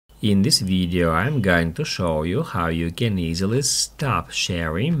In this video, I'm going to show you how you can easily stop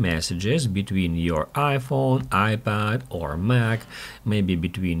sharing messages between your iPhone, iPad or Mac, maybe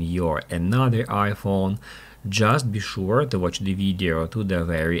between your another iPhone. Just be sure to watch the video to the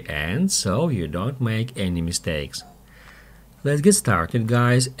very end so you don't make any mistakes. Let's get started,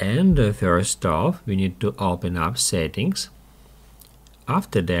 guys, and first off, we need to open up Settings.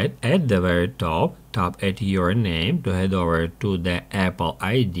 After that, at the very top, tap at your name to head over to the Apple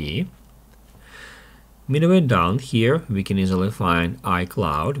ID. Midway down here, we can easily find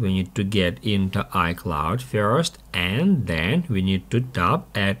iCloud. We need to get into iCloud first, and then we need to tap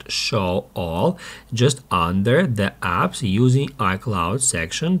at Show All just under the apps using iCloud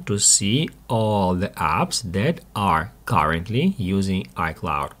section to see all the apps that are currently using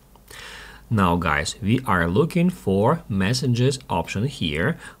iCloud. Now guys, we are looking for Messages option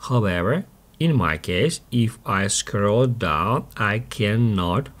here. However, in my case, if I scroll down, I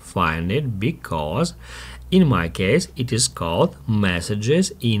cannot find it because in my case, it is called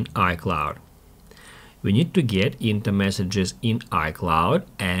Messages in iCloud. We need to get into Messages in iCloud,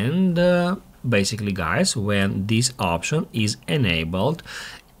 and basically guys, when this option is enabled,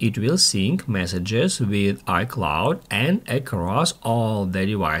 it will sync messages with iCloud and across all the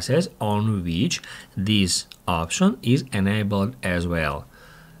devices on which this option is enabled as well.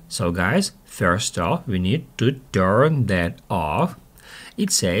 So guys, first off, we need to turn that off.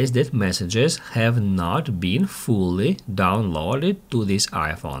 It says that messages have not been fully downloaded to this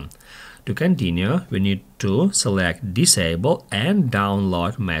iPhone. To continue, we need to select Disable and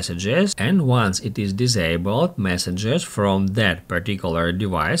Download Messages, and once it is disabled, messages from that particular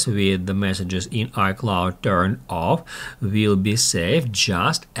device with the messages in iCloud turned off will be saved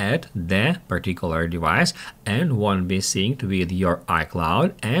just at the particular device and won't be synced with your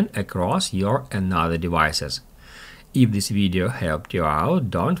iCloud and across your another devices. If this video helped you out,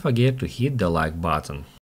 don't forget to hit the like button.